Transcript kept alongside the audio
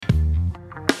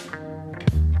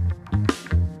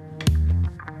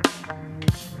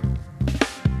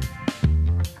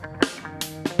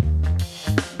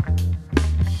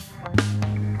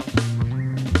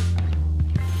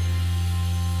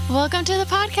Welcome to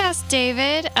the podcast,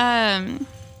 David.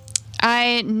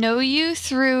 I know you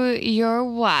through your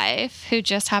wife, who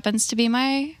just happens to be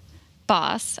my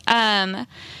boss. And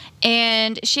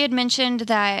she had mentioned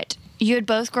that you had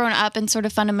both grown up in sort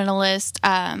of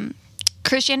fundamentalist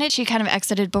Christianity. She kind of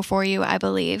exited before you, I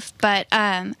believe. But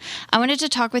I wanted to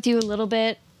talk with you a little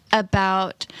bit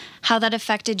about how that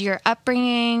affected your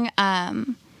upbringing,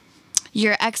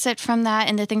 your exit from that,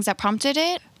 and the things that prompted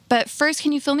it. But first,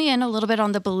 can you fill me in a little bit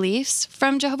on the beliefs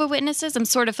from Jehovah Witnesses? I'm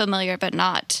sort of familiar, but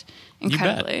not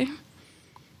incredibly. You bet.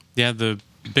 Yeah, the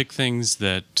big things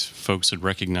that folks would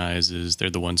recognize is they're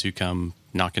the ones who come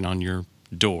knocking on your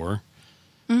door,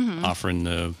 offering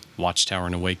the Watchtower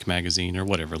and Awake magazine or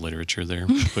whatever literature they're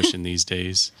pushing these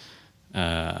days.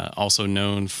 Also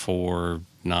known for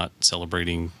not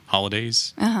celebrating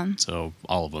holidays. So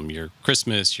all of them, your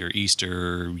Christmas, your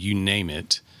Easter, you name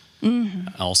it.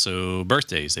 Also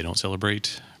birthdays. They don't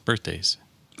celebrate birthdays.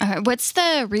 What's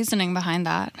the reasoning behind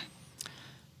that?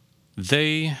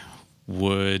 They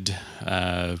would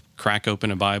crack open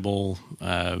a Bible.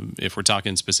 If we're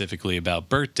talking specifically about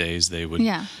birthdays, they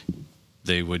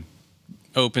would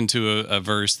open to a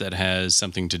verse that has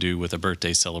something to do with a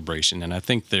birthday celebration. And I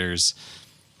think there's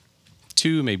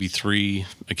 2, maybe 3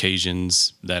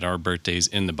 occasions that are birthdays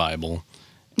in the Bible.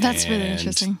 That's really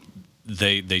interesting.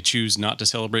 They choose not to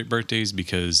celebrate birthdays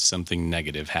because something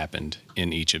negative happened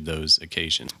in each of those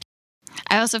occasions.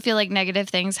 I also feel like negative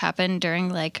things happen during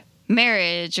like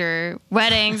marriage or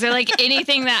weddings or like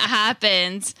anything that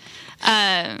happens.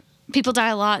 People die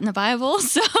a lot in the Bible,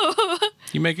 so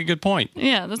You make a good point.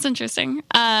 yeah, that's interesting.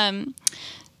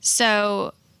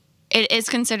 So it is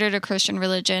considered a Christian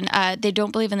religion. They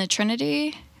don't believe in the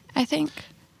Trinity, I think.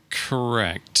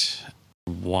 Correct.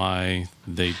 Why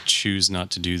they choose not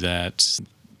to do that.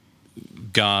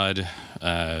 God,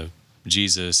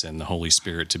 Jesus, and the Holy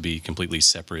Spirit to be completely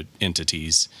separate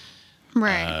entities.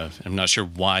 Right. I'm not sure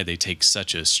why they take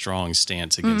such a strong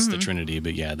stance against the Trinity,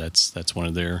 but yeah, that's one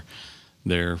of their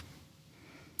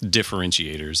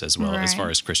differentiators as well, as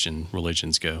far as Christian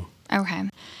religions go. Okay.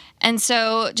 And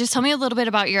so just tell me a little bit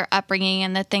about your upbringing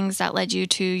and the things that led you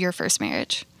to your first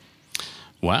marriage.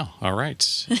 Wow. All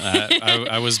right.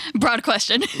 I was... Broad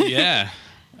question. Yeah.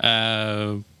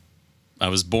 I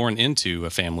was born into a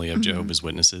family of Jehovah's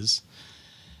Witnesses.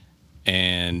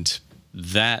 And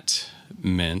that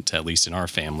meant, at least in our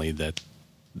family,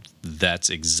 that's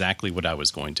exactly what I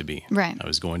was going to be. Right. I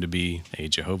was going to be a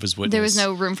Jehovah's Witness. There was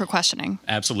no room for questioning.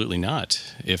 Absolutely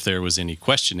not. If there was any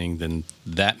questioning, then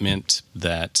that meant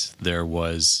that there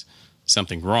was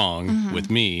something wrong with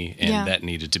me, and that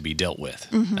needed to be dealt with.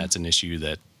 That's an issue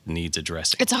that needs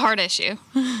addressing. It's a hard issue.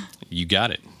 You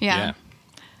got it. Yeah.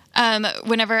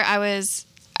 Whenever I was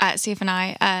at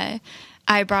CFNI,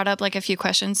 I brought up like a few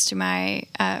questions to my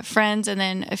friends and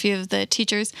then a few of the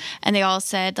teachers, and they all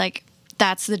said like,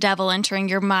 that's the devil entering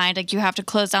your mind. Like you have to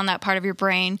close down that part of your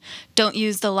brain. Don't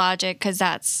use the logic because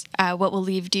that's what will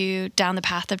lead you down the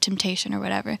path of temptation or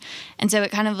whatever. And so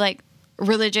it kind of like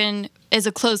religion is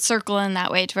a closed circle in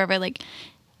that way to where like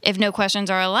if no questions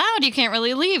are allowed, you can't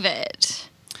really leave it.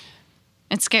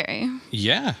 It's scary.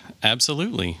 Yeah,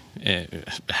 absolutely.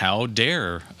 How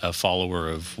dare a follower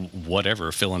of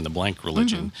whatever fill in the blank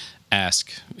religion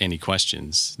ask any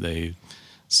questions?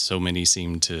 So many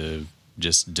seem to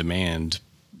just demand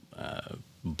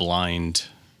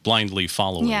blindly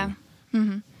following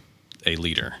a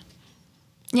leader.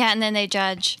 Yeah, and then they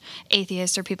judge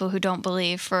atheists or people who don't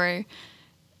believe for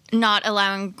not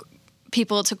allowing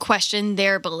people to question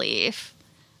their belief.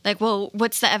 Like, well,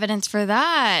 what's the evidence for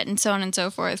that? And so on and so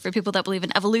forth. For people that believe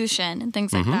in evolution and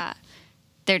things like that.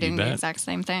 They're doing the exact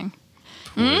same thing.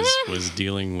 Was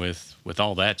dealing with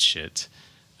all that shit.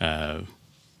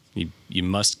 You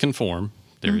must conform.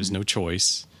 There is no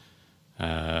choice.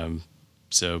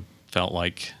 So felt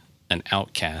like an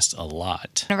outcast a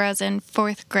lot. Whenever I was in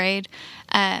 4th grade,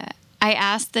 I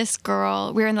asked this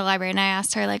girl, we were in the library, and I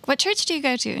asked her, like, what church do you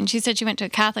go to? And she said she went to a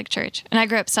Catholic church. And I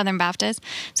grew up Southern Baptist.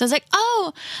 So I was like,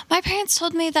 oh, my parents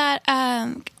told me that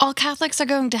all Catholics are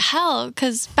going to hell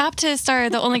because Baptists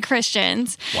are the only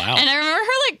Christians. Wow. And I remember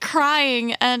her, like,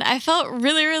 crying, and I felt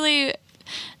really, really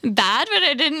bad, but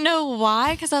I didn't know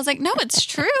why, because I was like, no, it's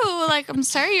true. Like, I'm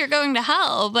sorry you're going to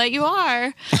hell, but you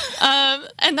are.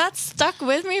 And that stuck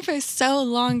with me for so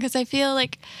long, because I feel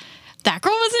like that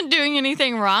girl wasn't doing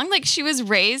anything wrong. Like, she was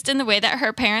raised in the way that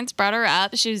her parents brought her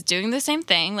up. She was doing the same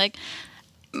thing. Like,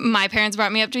 my parents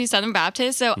brought me up to be Southern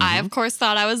Baptist, so I, of course,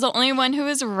 thought I was the only one who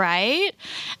was right.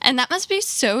 And that must be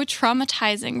so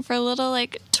traumatizing for a little,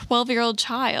 like, 12-year-old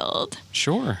child.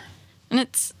 Sure. And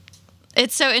it's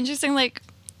so interesting, like,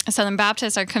 Southern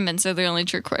Baptists are convinced they're the only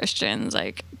true Christians.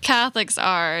 Like Catholics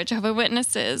are, Jehovah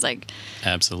Witnesses. Like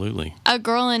Absolutely. a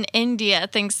girl in India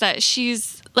thinks that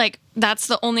she's like that's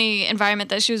the only environment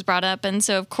that she was brought up in,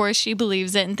 so of course she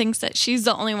believes it and thinks that she's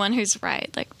the only one who's right.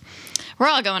 Like we're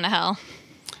all going to hell.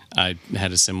 I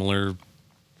had a similar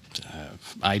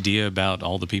idea about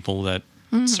all the people that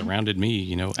surrounded me.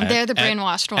 You know, They're the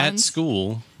brainwashed at ones.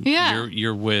 school. Yeah.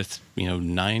 you're with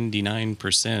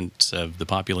 99% of the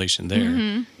population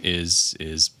there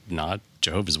is not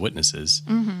Jehovah's Witnesses,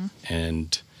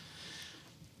 and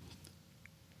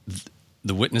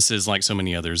the witnesses, like so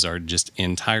many others, are just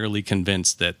entirely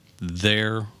convinced that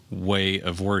their way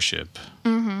of worship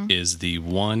is the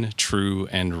one true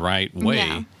and right way,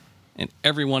 Yeah. and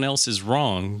everyone else is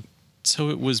wrong. So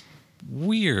it was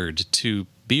weird to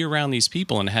be around these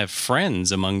people and have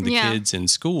friends among the Yeah. kids in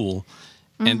school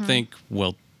and think,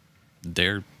 well,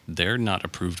 they're not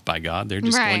approved by God. They're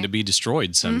just going Right. to be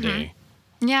destroyed someday.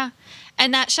 Yeah.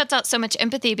 And that shuts out so much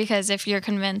empathy because if you're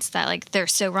convinced that like they're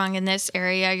so wrong in this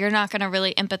area, you're not going to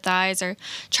really empathize or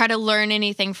try to learn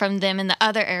anything from them in the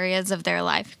other areas of their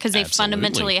life because they Absolutely.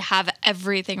 fundamentally have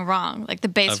everything wrong. Like the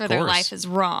base Of for their course. life is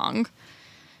wrong.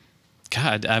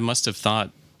 God, I must have thought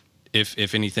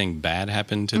if anything bad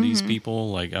happened to these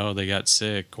people, like, oh, they got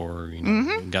sick or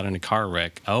got in a car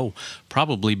wreck. Oh,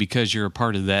 probably because you're a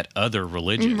part of that other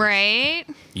religion. Right?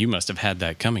 You must have had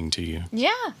that coming to you.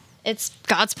 Yeah. It's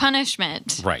God's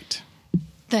punishment. Right.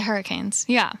 The hurricanes.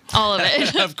 Yeah. All of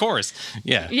it. Of course.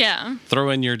 Yeah. Yeah. Throw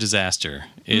in your disaster.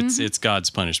 It's God's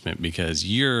punishment because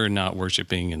you're not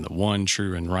worshiping in the one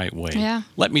true and right way. Yeah.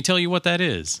 Let me tell you what that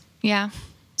is. Yeah.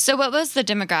 So what was the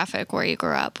demographic where you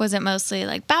grew up? Was it mostly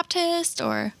like Baptist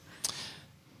or?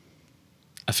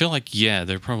 I feel like, yeah,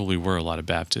 there probably were a lot of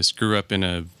Baptists. Grew up in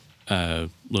a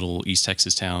little East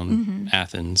Texas town,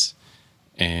 Athens.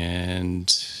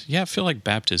 And yeah, I feel like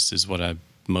Baptist is what I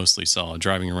mostly saw.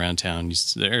 Driving around town,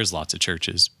 there's lots of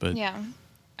churches, but Yeah.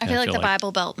 I feel like the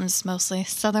Bible Belt is mostly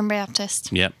Southern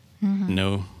Baptist. yep,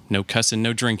 no cussing,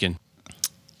 no drinking.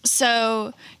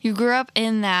 So you grew up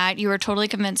in that. You were totally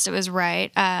convinced it was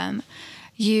right.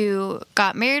 You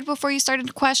got married before you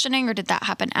started questioning, or did that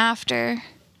happen after?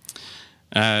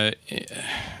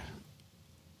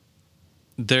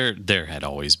 There had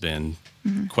always been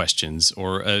questions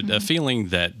or a feeling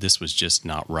that this was just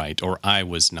not right, or I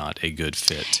was not a good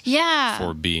fit Yeah.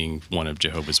 for being one of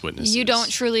Jehovah's Witnesses. You don't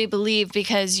truly believe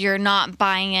because you're not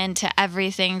buying into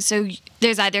everything. So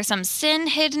there's either some sin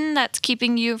hidden that's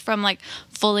keeping you from like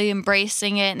fully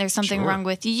embracing it, and there's something Sure. wrong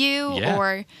with you, Yeah.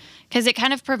 or because it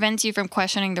kind of prevents you from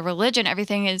questioning the religion.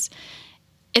 Everything is,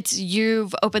 it's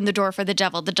you've opened the door for the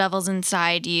devil. The devil's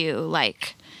inside you.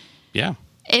 Like Yeah,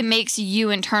 it makes you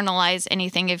internalize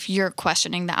anything if you're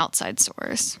questioning the outside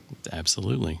source.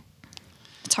 absolutely.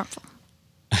 It's harmful.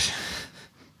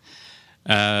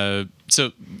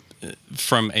 So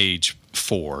from age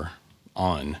 4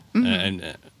 on,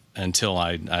 and until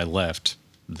I left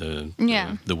the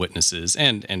witnesses,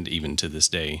 and even to this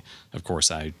day, of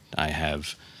course, I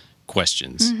have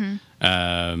questions,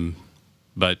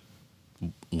 but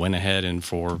went ahead and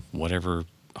for whatever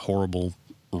horrible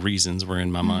reasons were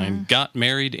in my mind, got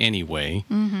married anyway,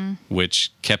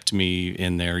 which kept me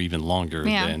in there even longer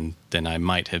than I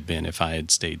might have been if I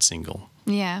had stayed single.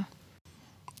 Yeah.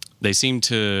 They seem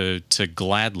to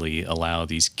gladly allow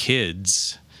these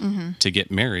kids to get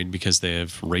married because they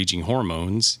have raging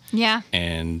hormones. Yeah.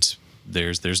 And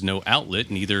there's no outlet,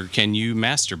 neither can you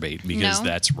masturbate because No.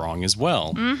 that's wrong as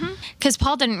well. Because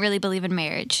Paul didn't really believe in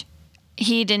marriage.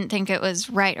 He didn't think it was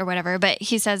right or whatever, but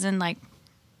he says in like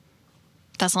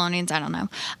Thessalonians, I don't know,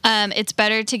 it's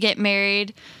better to get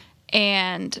married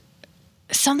and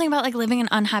something about like living an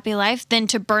unhappy life than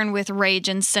to burn with rage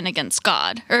and sin against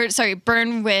God. Or sorry,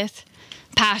 burn with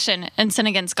passion and sin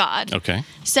against God. Okay.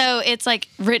 So it's like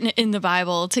written in the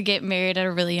Bible to get married at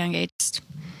a really young age.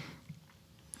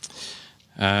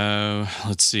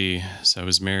 Let's see. So I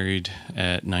was married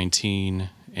at 19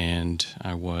 and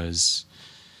I was,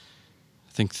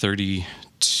 I think,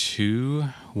 32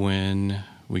 when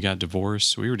we got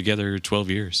divorced. We were together 12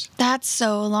 years. That's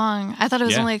so long. I thought it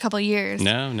was Yeah. only a couple years.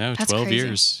 No, That's 12 crazy.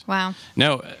 years. Wow.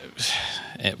 No,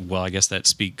 well, I guess that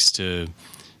speaks to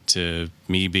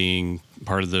me being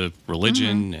part of the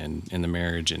religion and in the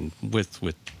marriage and with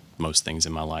most things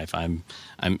in my life. I'm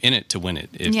in it to win it.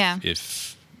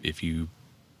 If you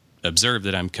observe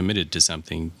that I'm committed to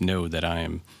something, know that I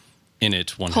am in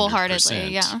it 100%. Wholeheartedly,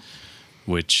 yeah.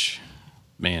 Which,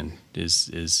 man,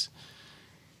 is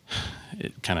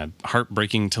kind of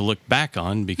heartbreaking to look back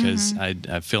on because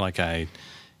I feel like I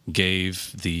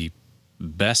gave the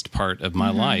best part of my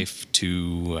life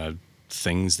to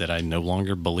things that I no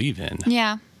longer believe in.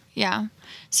 Yeah. Yeah.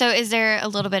 So is there a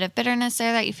little bit of bitterness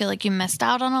there that you feel like you missed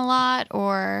out on a lot,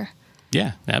 or?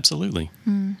 Yeah, absolutely.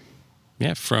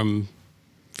 Yeah, from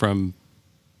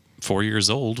 4 years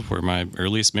old, where my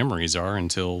earliest memories are,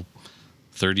 until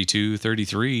 32,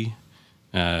 33,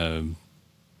 there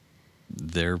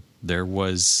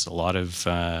was a lot of,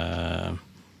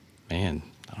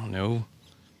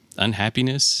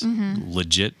 unhappiness,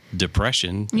 legit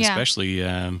depression, especially,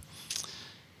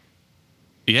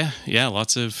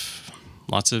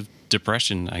 lots of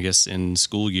depression, I guess, in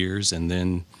school years, and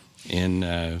then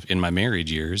in my married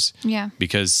years. Yeah.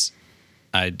 Because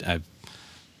I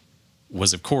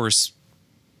was, of course,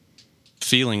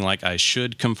 feeling like I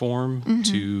should conform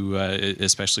to,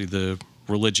 especially the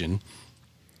religion,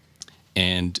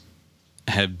 and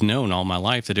have known all my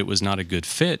life that it was not a good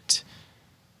fit,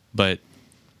 but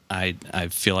I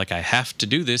feel like I have to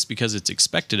do this because it's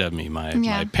expected of me.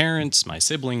 My parents, my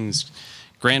siblings,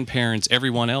 grandparents,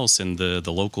 everyone else in the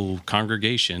local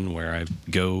congregation where I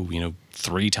go,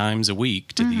 3 times a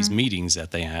week to these meetings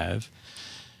that they have.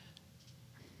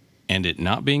 And it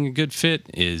not being a good fit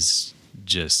is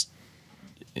just,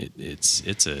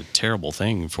 it's a terrible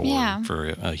thing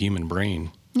for a human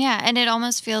brain. Yeah, and it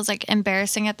almost feels like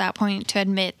embarrassing at that point to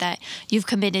admit that you've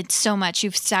committed so much,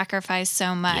 you've sacrificed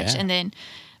so much, and then,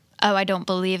 oh, I don't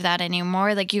believe that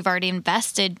anymore. Like, you've already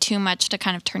invested too much to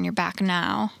kind of turn your back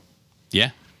now. Yeah.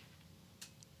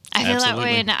 I feel that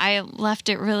way, and I left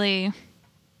it really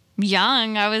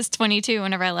young. I was 22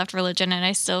 whenever I left religion, and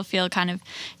I still feel kind of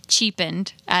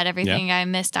cheapened at everything I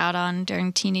missed out on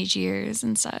during teenage years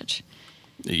and such.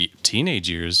 The teenage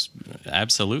years,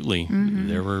 absolutely.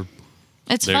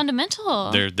 It's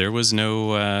fundamental. There was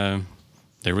no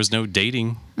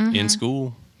dating in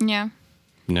school. Yeah.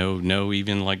 No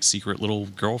even like secret little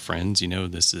girlfriends.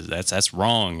 That's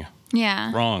wrong.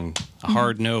 Yeah. Wrong. A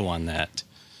hard no on that.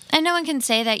 And no one can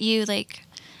say that you, like,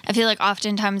 I feel like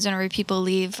oftentimes whenever people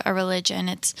leave a religion,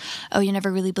 it's, oh, you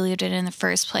never really believed it in the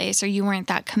first place, or you weren't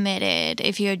that committed.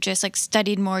 If you had just, like,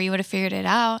 studied more, you would have figured it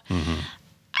out.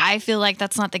 I feel like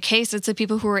that's not the case. It's the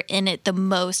people who are in it the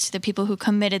most, the people who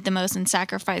committed the most and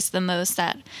sacrificed the most,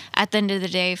 that at the end of the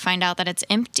day find out that it's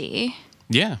empty.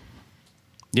 Yeah.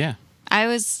 Yeah. I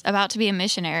was about to be a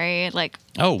missionary, like,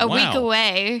 a week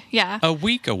away. Yeah. A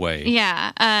week away.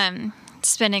 Yeah.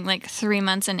 Spending like 3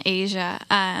 months in Asia.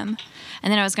 And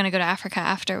then I was going to go to Africa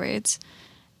afterwards.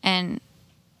 And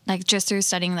like just through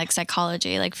studying like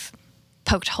psychology, like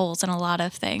poked holes in a lot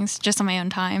of things just on my own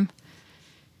time.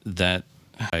 That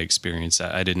I experienced,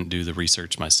 I didn't do the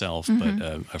research myself, but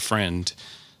a friend,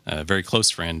 a very close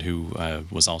friend who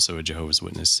was also a Jehovah's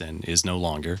Witness and is no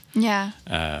longer. Yeah.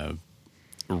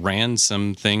 Ran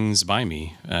some things by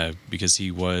me because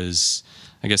he was,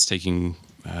 I guess, taking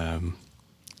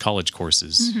college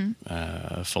courses,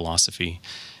 philosophy,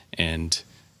 and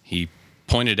he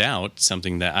pointed out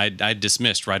something that I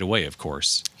dismissed right away, of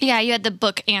course. Yeah, you had the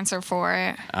book answer for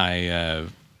it. I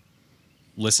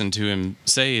listened to him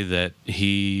say that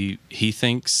he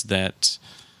thinks that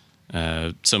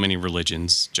so many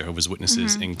religions, Jehovah's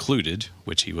Witnesses included,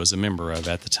 which he was a member of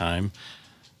at the time,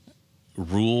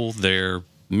 rule their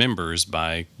members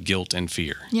by guilt and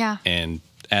fear. Yeah. And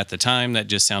at the time, that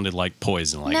just sounded like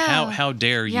poison. Like, how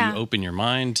dare you open your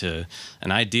mind to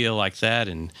an idea like that?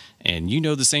 And you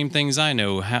know the same things I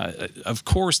know. Of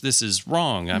course, this is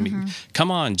wrong. I mean, come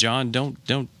on, John.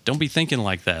 Don't be thinking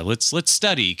like that. Let's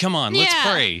study. Come on, let's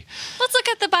pray. Let's look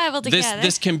at the Bible together.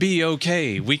 This can be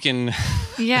okay. We can.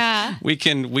 we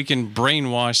can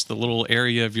brainwash the little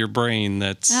area of your brain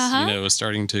that's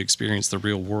starting to experience the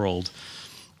real world.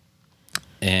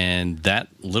 And that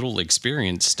little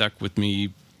experience stuck with me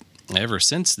ever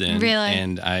since then. Really?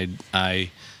 And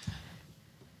I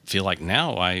feel like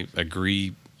now I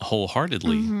agree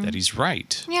wholeheartedly that he's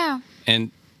right. Yeah.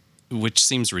 And which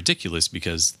seems ridiculous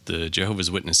because the Jehovah's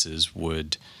Witnesses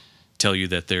would tell you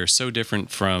that they're so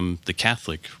different from the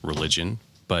Catholic religion,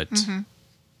 but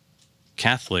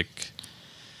Catholic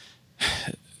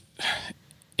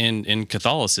in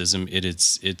Catholicism,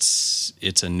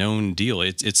 it's a known deal.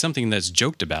 It's something that's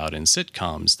joked about in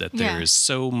sitcoms, that there is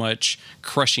so much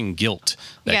crushing guilt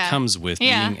that comes with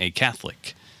being a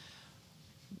Catholic.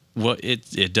 Well,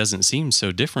 it doesn't seem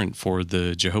so different for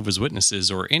the Jehovah's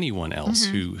Witnesses or anyone else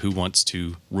who wants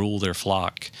to rule their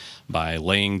flock by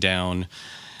laying down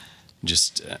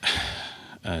just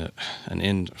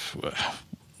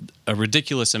a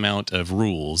ridiculous amount of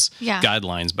rules,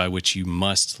 guidelines by which you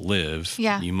must live,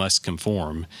 you must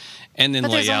conform, and then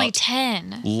lay out only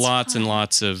 10. Lots and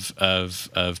lots of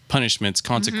punishments,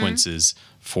 consequences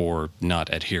for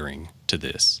not adhering to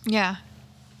this. Yeah.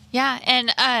 Yeah,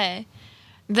 and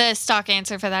the stock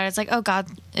answer for that is like, oh, God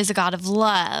is a God of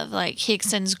love. Like, he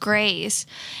extends grace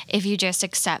if you just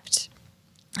accept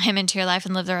him into your life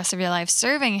and live the rest of your life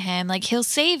serving him. Like, he'll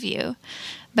save you.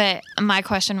 But my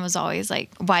question was always like,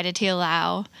 why did he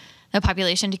allow the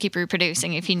population to keep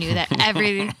reproducing if he knew that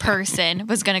every person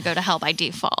was going to go to hell by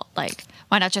default? Like,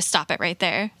 why not just stop it right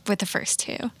there with the first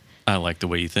two? I like the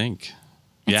way you think.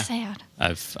 It's sad.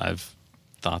 I've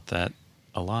thought that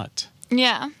a lot.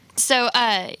 Yeah. So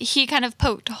he kind of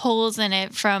poked holes in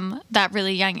it from that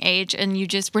really young age, and you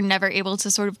just were never able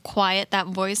to sort of quiet that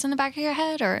voice in the back of your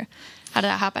head, or how did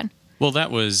that happen? Well,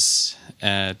 that was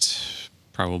at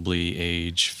probably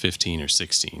age 15 or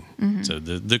 16. Mm-hmm. So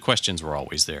the questions were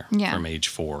always there from age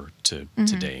 4 to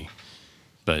today.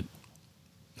 But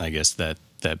I guess that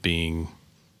being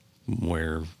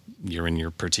where you're in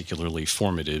your particularly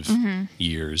formative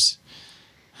years,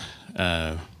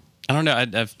 I don't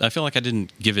know. I feel like I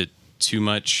didn't give it too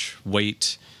much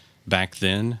weight back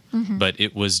then, but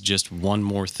it was just one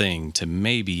more thing to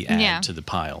maybe add to the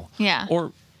pile. Yeah.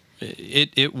 Or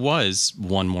it was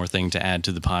one more thing to add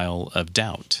to the pile of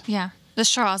doubt. Yeah. The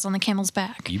straws on the camel's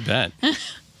back. You bet.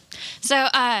 So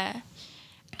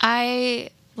I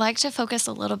like to focus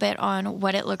a little bit on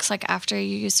what it looks like after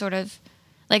you sort of,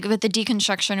 like with the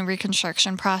deconstruction and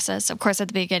reconstruction process. Of course, at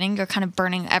the beginning, you're kind of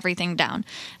burning everything down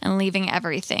and leaving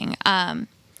everything.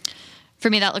 For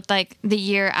me, that looked like the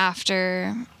year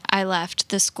after I left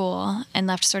the school and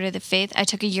left sort of the faith. I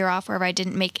took a year off where I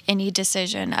didn't make any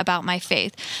decision about my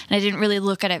faith, and I didn't really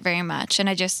look at it very much. And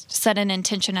I just set an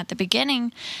intention at the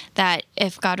beginning that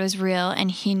if God was real and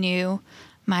he knew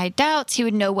my doubts, he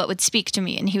would know what would speak to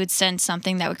me, and he would send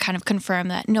something that would kind of confirm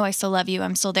that, no, I still love you,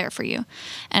 I'm still there for you.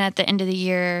 And at the end of the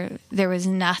year, there was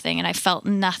nothing, and I felt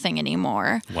nothing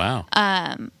anymore. Wow.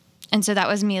 And so that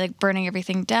was me like burning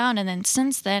everything down. And then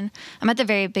since then, I'm at the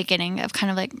very beginning of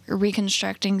kind of like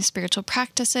reconstructing spiritual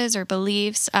practices or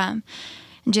beliefs,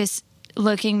 just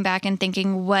looking back and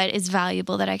thinking what is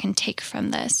valuable that I can take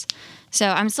from this. So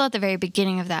I'm still at the very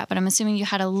beginning of that, but I'm assuming you've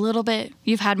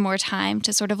had more time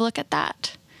to sort of look at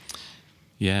that.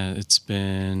 Yeah, it's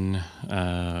been,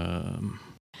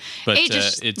 but age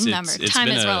is number. It's time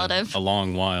been is relative. A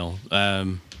long while.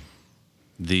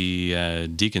 The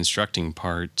deconstructing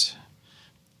part,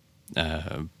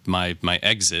 my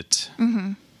exit.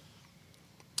 Mm-hmm.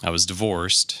 I was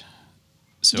divorced.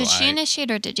 So did she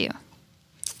initiate or did you?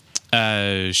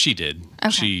 She did.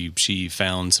 Okay. She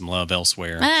found some love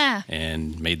elsewhere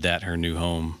and made that her new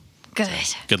home. Good.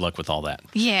 So good luck with all that.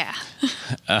 Yeah.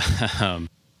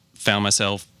 Found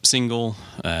myself single,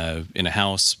 in a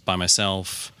house by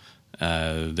myself.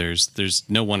 There's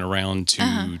no one around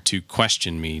to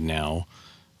question me now,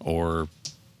 or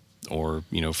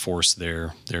force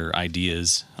their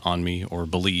ideas on me or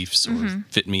beliefs or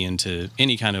fit me into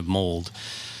any kind of mold.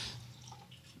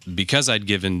 Because I'd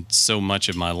given so much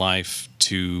of my life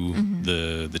to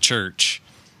the church,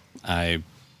 I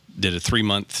did a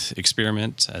 3-month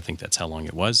experiment. I think that's how long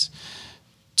it was,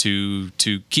 to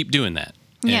keep doing that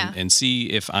and see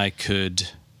if I could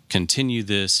continue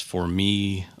this for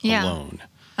me alone.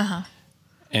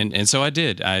 And so I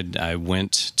did. I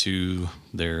went to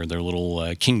their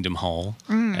little kingdom hall,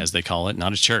 as they call it,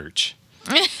 not a church.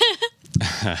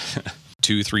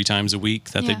 2-3 times a week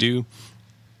that they do.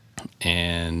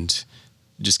 And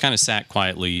just kind of sat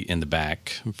quietly in the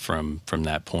back from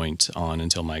that point on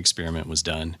until my experiment was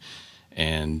done.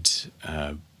 And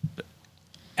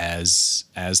as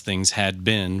things had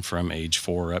been from age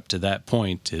 4 up to that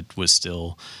point, it was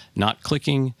still not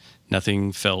clicking.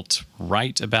 Nothing felt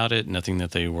right about it. Nothing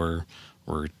that they were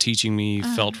teaching me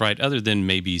felt right, other than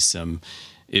maybe some,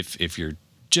 if you're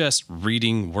just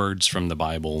reading words from the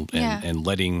Bible and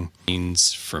letting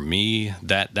means for me,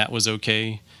 that was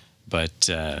okay. But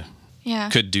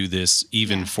could do this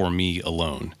even for me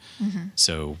alone.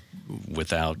 So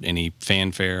without any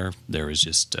fanfare, there was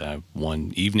just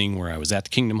one evening where I was at the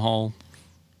Kingdom Hall.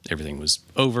 Everything was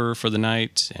over for the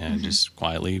night, and just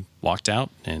quietly walked out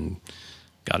and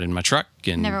got in my truck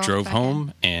and drove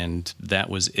home, and that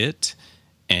was it.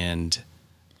 And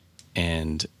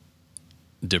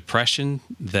depression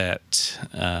that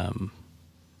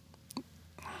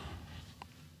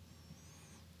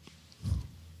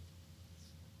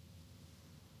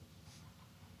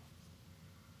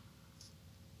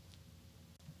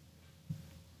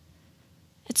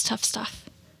it's tough stuff.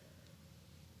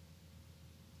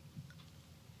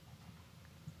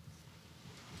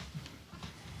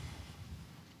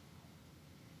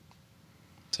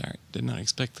 Sorry, did not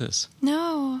expect this.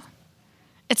 No.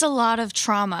 It's a lot of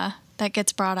trauma that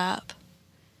gets brought up.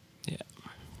 Yeah.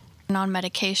 On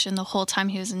medication the whole time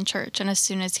he was in church, and as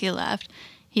soon as he left,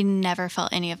 he never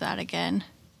felt any of that again.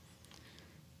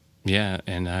 Yeah,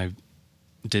 and I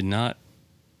didn't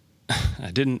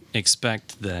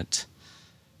expect that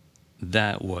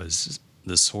was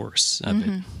the source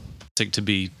of it. To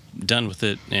be done with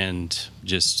it and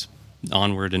just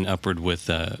onward and upward with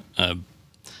a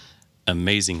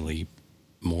amazingly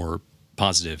more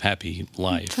positive, happy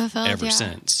life Fulfilled, ever yeah.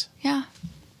 since. Yeah.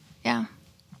 Yeah.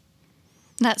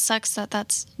 That sucks that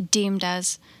that's deemed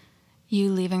as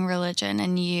you leaving religion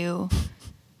and you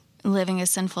living a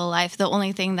sinful life. The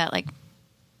only thing that, like,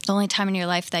 the only time in your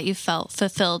life that you felt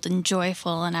fulfilled and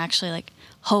joyful and actually, like,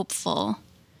 hopeful.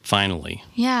 Finally.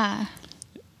 Yeah.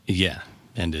 Yeah.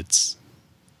 And it's,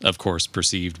 of course,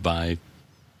 perceived by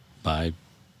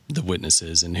the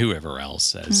witnesses and whoever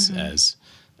else as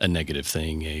a negative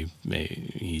thing.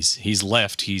 He's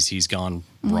left. He's gone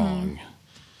wrong.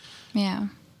 Yeah.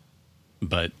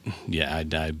 But yeah,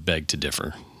 I beg to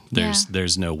differ.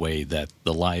 There's no way that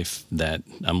the life that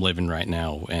I'm living right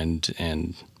now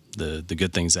and the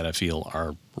good things that I feel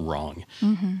are wrong.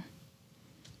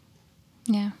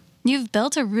 Yeah. You've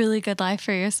built a really good life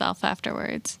for yourself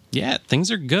afterwards. Yeah,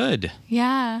 things are good.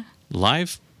 Yeah.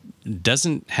 Life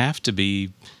doesn't have to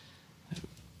be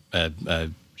a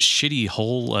shitty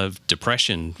hole of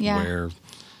depression where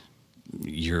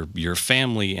your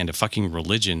family and a fucking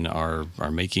religion are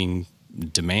making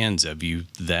demands of you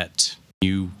that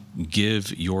you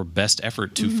give your best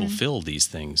effort to fulfill these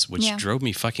things, which drove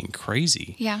me fucking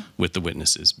crazy with the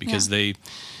witnesses, because they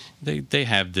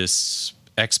have this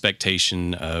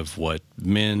expectation of what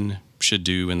men should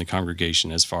do in the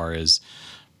congregation as far as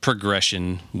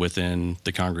progression within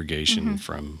the congregation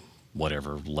from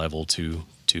whatever level to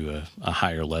a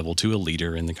higher level, to a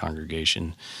leader in the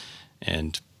congregation.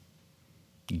 And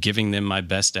giving them my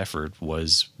best effort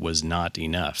was not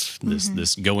enough.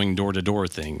 This going door to door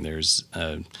thing, there's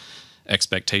a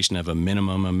expectation of a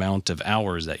minimum amount of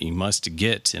hours that you must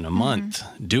get in a month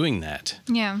doing that.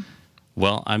 Yeah.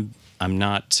 Well, I'm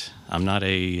not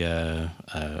a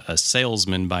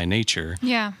salesman by nature.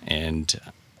 Yeah. And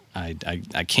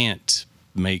I can't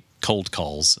make cold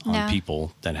calls on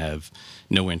people that have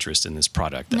no interest in this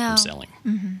product that I'm selling.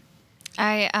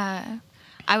 I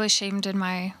was shamed in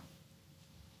my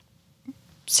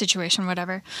situation,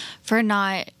 whatever, for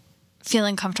not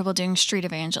feeling comfortable doing street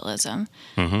evangelism,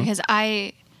 because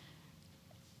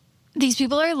these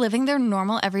people are living their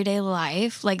normal everyday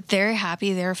life. Like, they're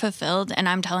happy, they're fulfilled, and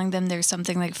I'm telling them there's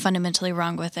something, like, fundamentally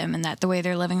wrong with them and that the way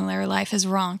they're living their life is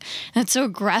wrong. And it's so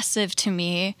aggressive to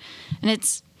me. And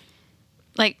it's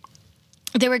like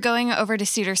they were going over to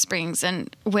Cedar Springs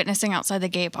and witnessing outside the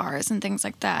gay bars and things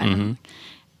like that. And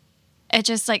it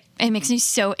just, like, it makes me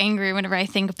so angry whenever I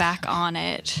think back on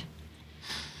it.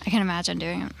 I can imagine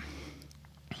doing it.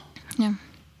 Yeah.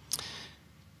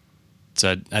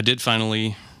 So I did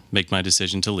finally make my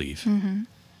decision to leave.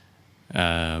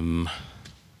 And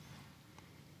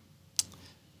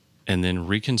then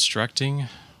reconstructing,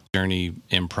 journey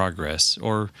in progress,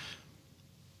 or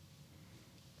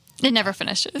it never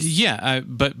finishes. Yeah,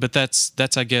 but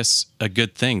that's I guess a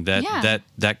good thing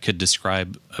that could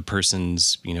describe a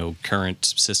person's current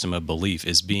system of belief,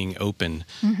 is being open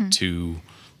to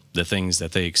the things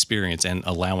that they experience and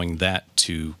allowing that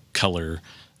to color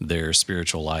their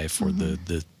spiritual life, or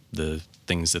the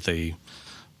things that they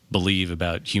believe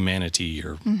about humanity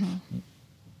or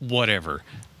whatever.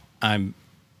 I'm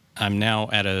now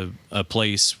at a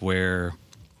place where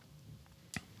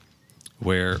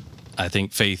I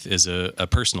think faith is a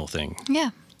personal thing.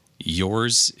 Yeah.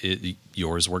 Yours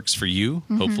works for you,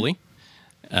 hopefully.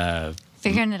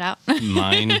 Figuring it out.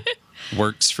 Mine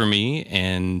works for me,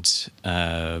 and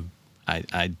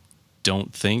I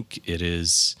don't think it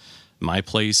is my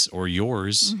place or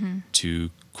yours to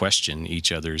question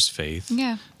each other's faith.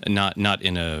 Yeah. Not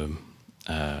in a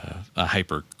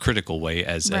hypercritical way,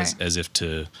 as if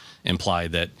to imply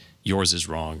that yours is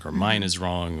wrong or mine is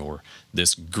wrong, or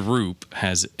this group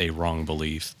has a wrong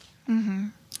belief.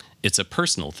 It's a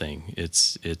personal thing.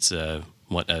 It's a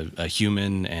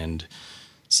human and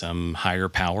some higher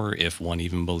power, if one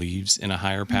even believes in a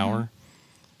higher power.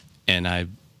 And I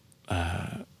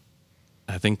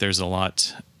think there's a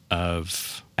lot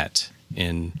of that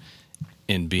in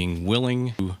being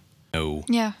willing to know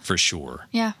for sure.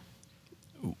 Yeah.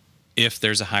 If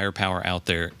there's a higher power out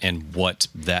there, and what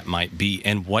that might be,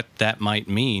 and what that might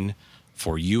mean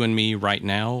for you and me right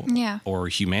now, or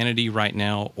humanity right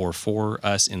now, or for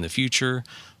us in the future,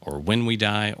 or when we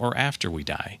die, or after we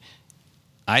die.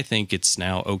 I think it's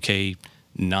now okay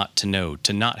not to know,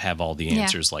 to not have all the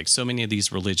answers like so many of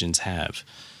these religions have.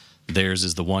 Theirs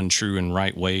is the one true and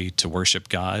right way to worship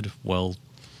God. Well,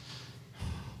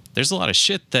 there's a lot of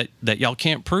shit that y'all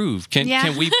can't prove.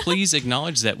 Can we please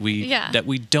acknowledge that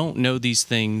we don't know these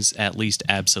things, at least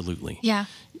absolutely? Yeah.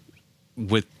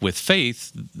 With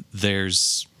faith,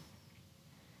 there's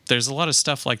a lot of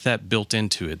stuff like that built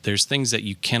into it. There's things that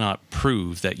you cannot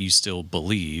prove that you still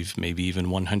believe, maybe even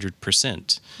 100%.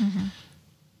 Mm-hmm.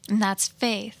 And that's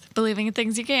faith, believing in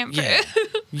things you can't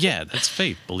prove. Yeah, that's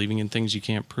faith, believing in things you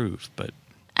can't prove. But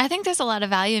I think there's a lot of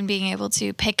value in being able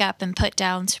to pick up and put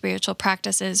down spiritual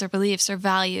practices or beliefs or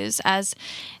values as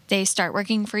they start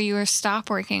working for you or stop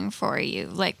working for you.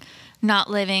 Like not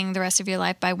living the rest of your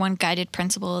life by one guided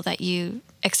principle that you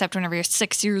accept whenever you're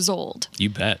 6 years old. You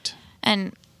bet.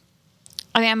 And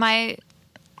I mean, my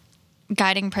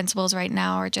guiding principles right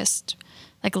now are just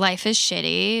like, life is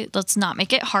shitty. Let's not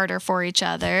make it harder for each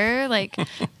other. Like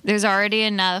there's already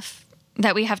enough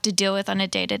that we have to deal with on a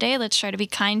day-to-day. Let's try to be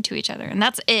kind to each other. And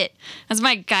that's it. That's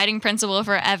my guiding principle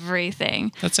for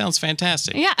everything. That sounds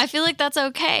fantastic. Yeah, I feel like that's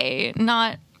okay.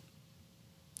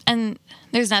 And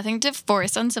there's nothing to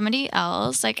force on somebody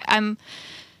else. Like I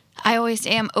always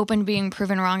say I'm open to being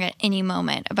proven wrong at any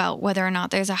moment about whether or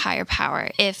not there's a higher power.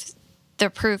 If the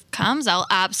proof comes, I'll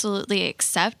absolutely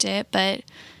accept it. But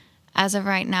as of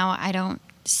right now, I don't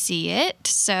see it.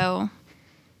 So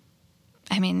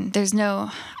I mean,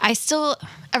 I still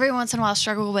every once in a while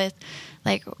struggle with,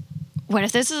 like, what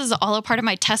if this is all a part of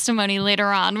my testimony later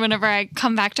on whenever I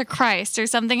come back to Christ or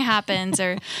something happens?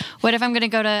 Or what if I'm going to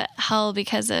go to hell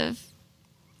because of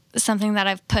something that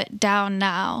I've put down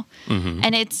now? Mm-hmm.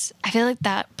 And I feel like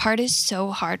that part is so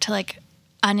hard to, like,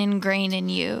 uningrain in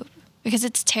you because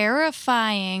it's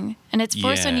terrifying and it's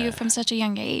forced on you from such a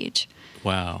young age.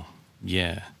 Wow.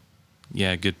 Yeah.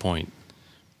 Yeah, good point.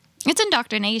 It's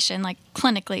indoctrination, like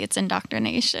clinically it's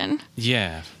indoctrination.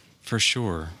 Yeah, for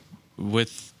sure.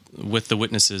 With the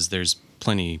witnesses, there's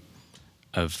plenty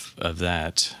of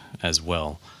that as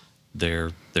well.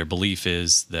 Their belief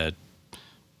is that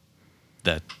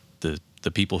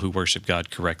the people who worship God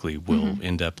correctly will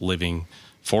end up living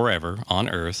forever on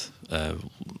earth,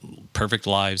 perfect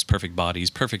lives, perfect bodies,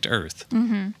 perfect earth.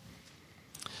 Mm-hmm.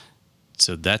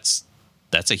 So that's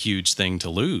a huge thing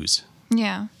to lose.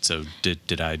 Yeah. So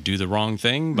did I do the wrong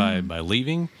thing by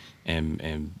leaving?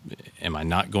 And am I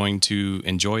not going to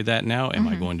enjoy that now? Am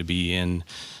I going to be in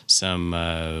some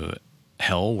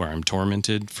hell where I'm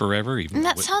tormented forever? And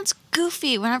that sounds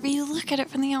goofy whenever you look at it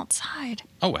from the outside.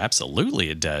 Oh, absolutely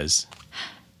it does.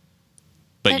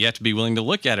 But you have to be willing to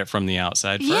look at it from the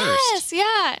outside first. Yes,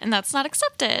 yeah, and that's not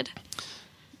accepted.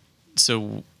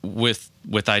 So with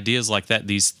ideas like that,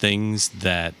 these things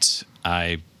that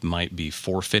I might be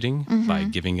forfeiting by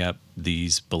giving up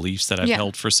these beliefs that I've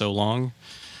held for so long.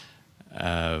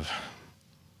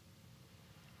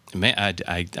 Man,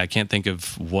 I can't think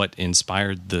of what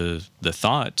inspired the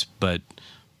thought, but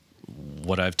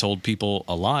what I've told people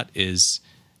a lot is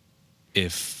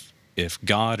if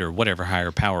God or whatever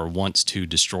higher power wants to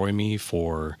destroy me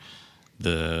for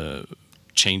the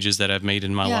changes that I've made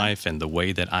in my life and the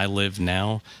way that I live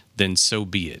now, then so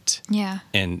be it. Yeah.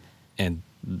 And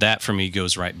that for me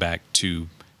goes right back to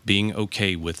being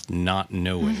okay with not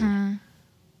knowing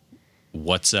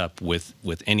what's up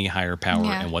with any higher power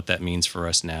and what that means for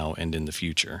us now and in the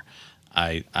future.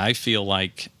 I feel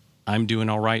like I'm doing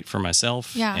all right for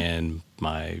myself and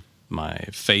my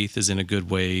faith is in a good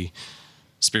way,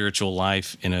 spiritual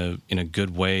life in a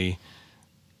good way.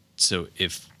 So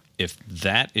if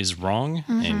that is wrong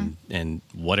and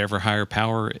whatever higher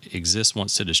power exists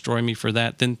wants to destroy me for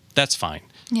that, then that's fine.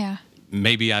 Yeah.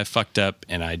 Maybe I fucked up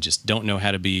and I just don't know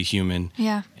how to be a human.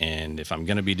 Yeah. And if I'm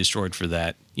going to be destroyed for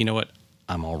that, you know what?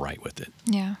 I'm all right with it.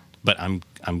 Yeah. But I'm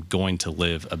going to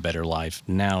live a better life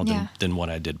now than what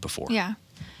I did before. Yeah.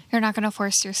 You're not going to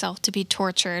force yourself to be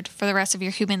tortured for the rest of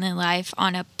your human life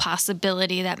on a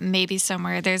possibility that maybe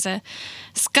somewhere there's a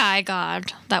sky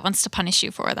god that wants to punish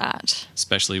you for that.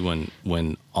 Especially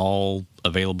when all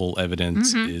available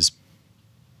evidence is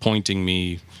pointing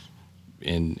me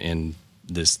in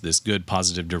this good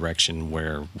positive direction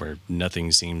where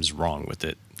nothing seems wrong with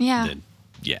it. Yeah. Then,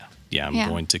 I'm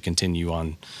going to continue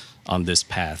on this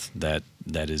path that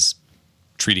is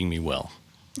treating me well.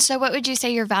 So what would you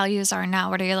say your values are now?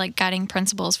 What are your guiding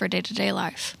principles for day-to-day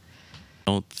life?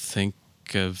 I don't think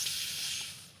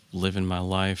of living my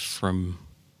life from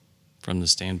the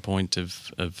standpoint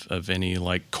of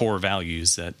any core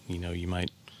values that you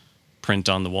might print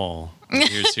on the wall.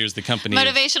 Here's the company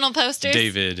motivational posters,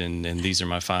 David, and these are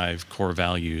my 5 core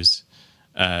values.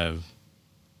 I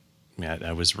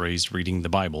was raised reading the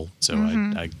Bible, so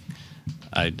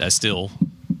I still,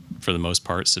 for the most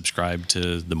part, subscribe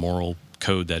to the moral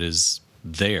code that is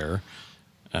there.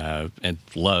 and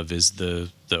love is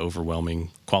the overwhelming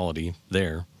quality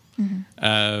there.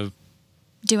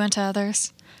 Do unto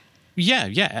others.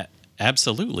 Yeah,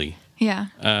 absolutely. Yeah.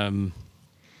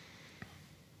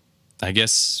 I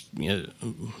guess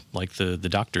like the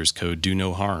doctor's code, do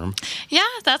no harm. Yeah,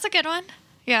 that's a good one.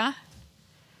 Yeah.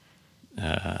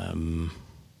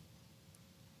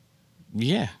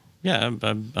 Yeah.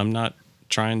 I'm not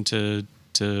trying to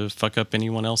fuck up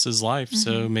anyone else's life,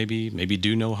 so maybe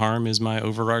do no harm is my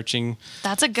overarching.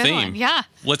 That's a good theme. one. Yeah.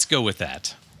 Let's go with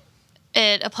that.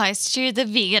 It applies to the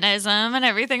veganism and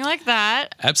everything like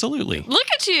that. Absolutely. Look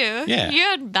at you. Yeah. You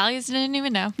had values you didn't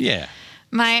even know. Yeah.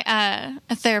 My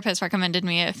a therapist recommended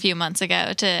me a few months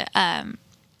ago to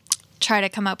try to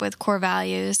come up with core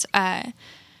values,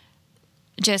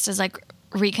 just as like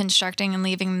reconstructing and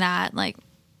leaving that, like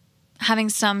having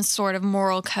some sort of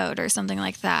moral code or something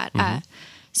like that.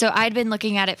 So I'd been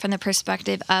looking at it from the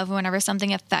perspective of whenever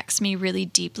something affects me really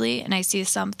deeply and I see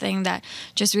something that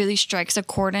just really strikes a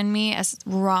chord in me as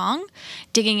wrong,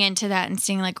 digging into that and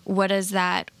seeing like, what is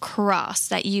that cross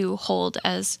that you hold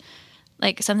as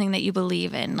like something that you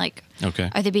believe in? Like, Okay.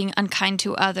 Are they being unkind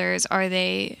to others? Are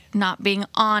they not being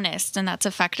honest and that's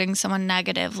affecting someone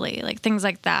negatively? Like things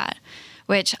like that,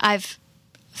 which I've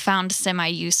found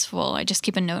semi-useful. I just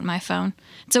keep a note in my phone.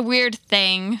 It's a weird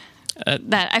thing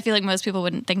that I feel like most people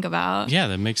wouldn't think about. Yeah,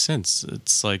 that makes sense.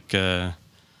 It's like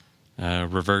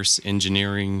reverse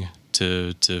engineering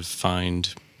to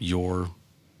find your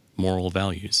moral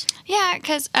values. Yeah,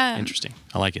 because Interesting.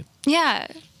 I like it. yeah,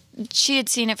 she had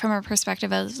seen it from her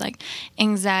perspective as like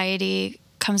anxiety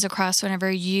comes across whenever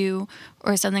you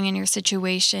or something in your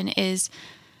situation is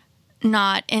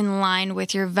not in line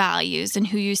with your values and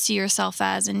who you see yourself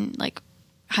as and like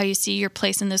how you see your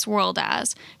place in this world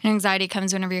as. And anxiety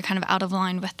comes whenever you're kind of out of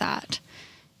line with that.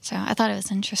 So I thought it was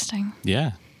interesting.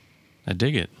 Yeah, I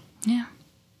dig it. Yeah.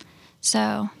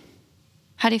 So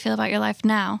how do you feel about your life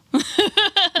now?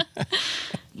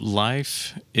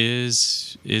 Life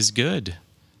is good.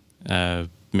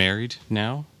 Married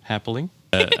now, happily.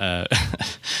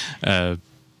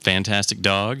 Fantastic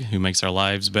dog who makes our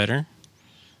lives better.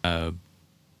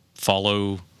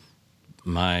 Follow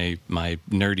my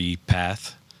nerdy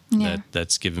path. Yeah.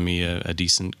 That's given me a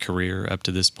decent career up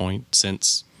to this point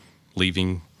since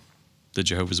leaving the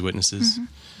Jehovah's Witnesses.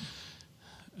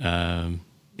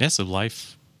 So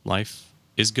life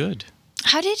is good.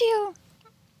 How did you,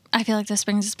 I feel like this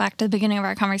brings us back to the beginning of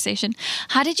our conversation.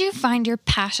 How did you find your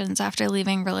passions after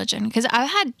leaving religion? Because I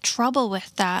had trouble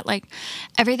with that. Like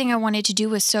everything I wanted to do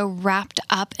was so wrapped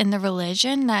up in the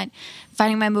religion that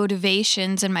finding my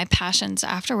motivations and my passions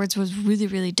afterwards was really,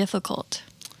 really difficult.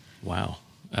 Wow.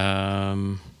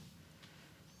 One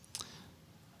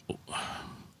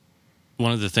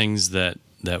of the things that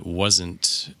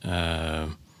wasn't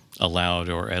allowed,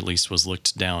 or at least was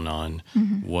looked down on,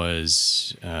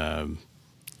 was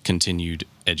continued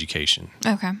education.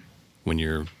 Okay. When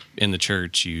you're in the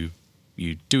church, you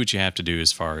do what you have to do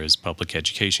as far as public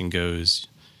education goes.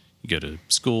 You go to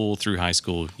school, through high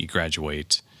school, you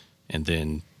graduate, and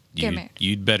then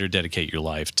you'd better dedicate your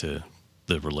life to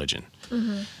the religion.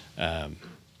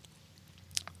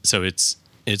 So it's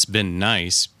been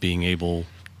nice being able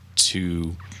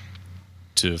to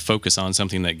focus on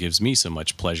something that gives me so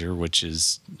much pleasure, which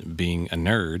is being a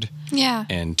nerd. Yeah.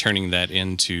 And turning that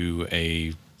into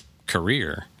a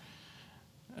career.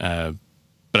 But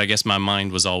I guess my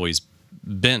mind was always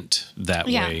bent that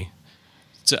way.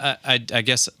 So I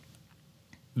guess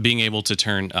being able to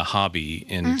turn a hobby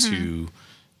into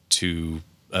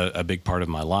a big part of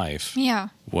my life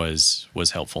was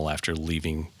helpful after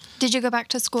leaving. Did you go back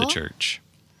to school? The church.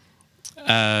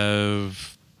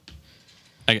 I've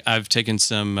taken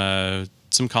some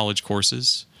college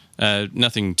courses.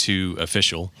 Nothing too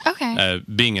official. Okay.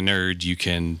 Being a nerd, you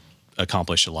can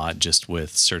accomplish a lot just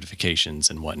with certifications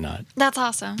and whatnot. That's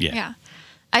awesome. Yeah.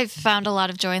 I've found a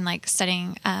lot of joy in like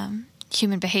studying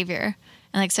human behavior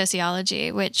and like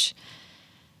sociology, which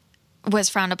was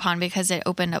frowned upon because it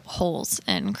opened up holes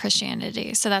in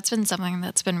Christianity. So that's been something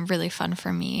that's been really fun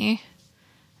for me.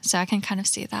 So I can kind of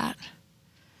see that.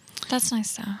 That's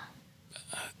nice though.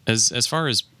 As far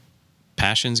as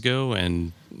passions go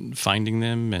and finding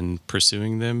them and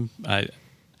pursuing them, I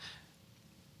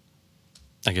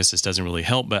guess this doesn't really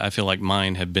help, but I feel like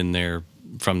mine have been there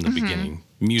from the beginning.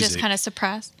 Music just kind of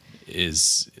suppressed.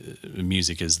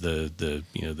 Music is the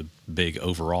big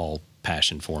overall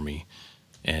passion for me,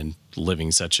 and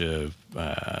living such a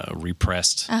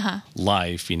repressed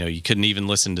life. You couldn't even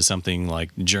listen to something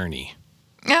like Journey.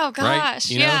 Oh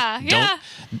gosh, right? Yeah.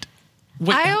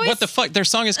 What the fuck? Their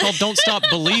song is called "Don't Stop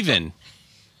Believin'."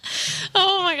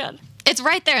 Oh my god. It's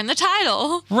right there in the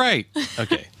title. Right.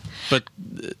 Okay. But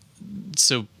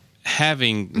so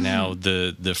having now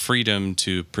the freedom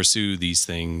to pursue these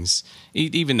things,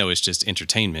 even though it's just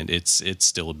entertainment, it's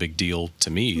still a big deal to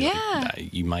me. Yeah.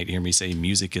 Like, you might hear me say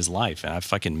music is life, and I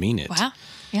fucking mean it. Wow.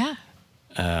 Yeah.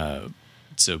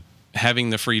 So having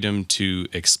the freedom to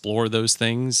explore those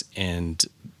things, and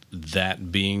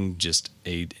that being just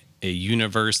a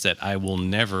universe that I will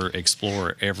never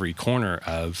explore every corner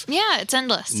of. Yeah, it's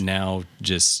endless. Now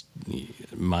just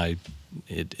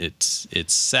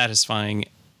it's satisfying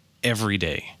every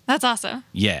day. That's awesome.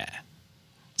 Yeah.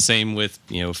 Same with,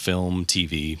 film,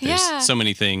 TV. There's so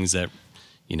many things that,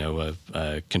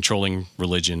 a controlling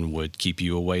religion would keep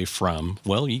you away from.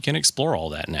 Well, you can explore all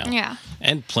that now. Yeah.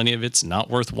 And plenty of it's not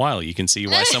worthwhile. You can see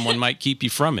why someone might keep you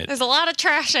from it. There's a lot of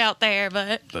trash out there,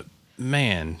 but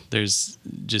man, there's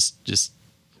just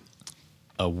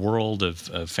a world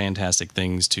of fantastic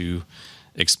things to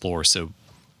explore. So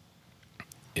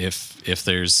if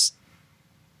there's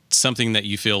something that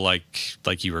you feel like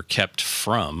you were kept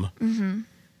from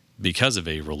because of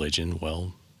a religion,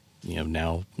 well,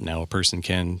 now a person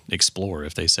can explore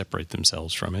if they separate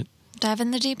themselves from it. dive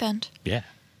in the deep end. Yeah.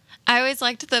 I always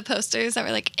liked the posters that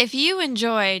were like, if you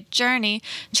enjoy Journey,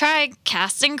 try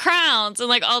Casting Crowns, and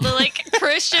like all the like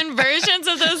Christian versions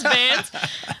of those bands.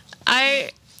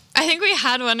 I think we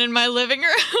had one in my living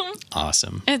room.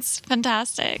 Awesome. It's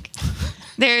fantastic.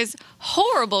 There's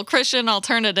horrible Christian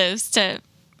alternatives to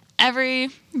every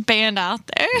band out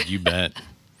there. You bet.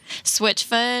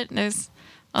 Switchfoot, there's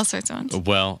all sorts of ones.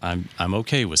 Well, I'm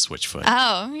okay with Switchfoot.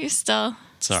 Oh, you're still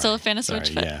a fan of Sorry,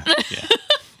 Switchfoot.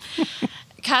 Yeah.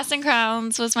 Casting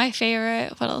Crowns was my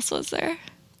favorite. What else was there?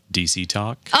 DC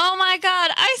Talk. Oh my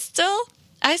God.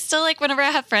 I still like whenever I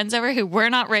have friends over who were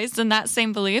not raised in that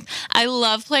same belief, I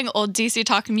love playing old DC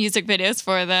Talk music videos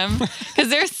for them because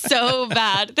they're so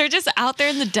bad. They're just out there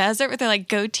in the desert with their like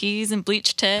goatees and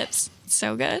bleached tips. It's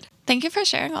so good. Thank you for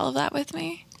sharing all of that with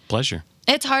me. Pleasure.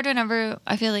 It's hard whenever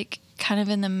I feel like kind of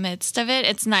in the midst of it.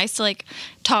 It's nice to like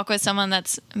talk with someone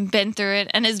that's been through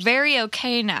it and is very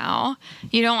okay now.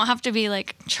 You don't have to be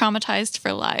like traumatized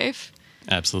for life.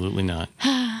 Absolutely not.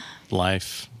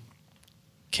 Life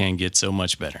can get so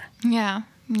much better. Yeah.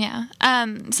 Yeah.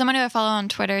 Someone who I follow on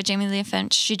Twitter, Jamie Lee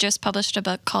Finch, she just published a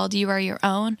book called You Are Your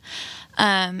Own.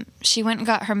 She went and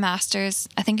got her master's,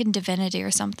 I think in divinity or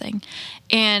something.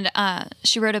 And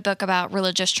she wrote a book about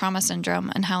religious trauma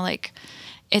syndrome and how like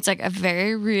it's like a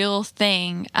very real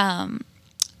thing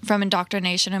from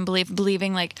indoctrination and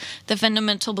believing like the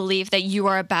fundamental belief that you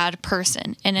are a bad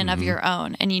person in and of your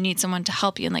own and you need someone to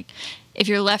help you. And like if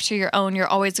you're left to your own, you're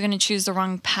always going to choose the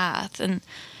wrong path. And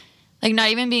like not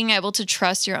even being able to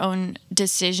trust your own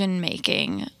decision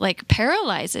making like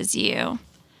paralyzes you.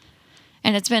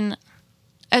 And it's been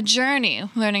a journey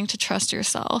learning to trust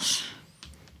yourself.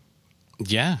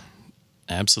 Yeah,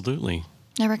 absolutely.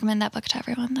 I recommend that book to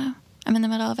everyone though. I'm in the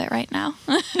middle of it right now.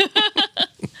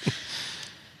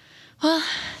 Well,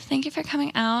 thank you for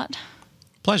coming out.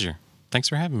 Pleasure. Thanks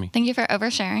for having me. Thank you for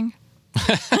oversharing.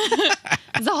 It's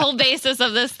the whole basis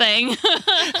of this thing.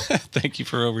 Thank you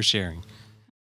for oversharing.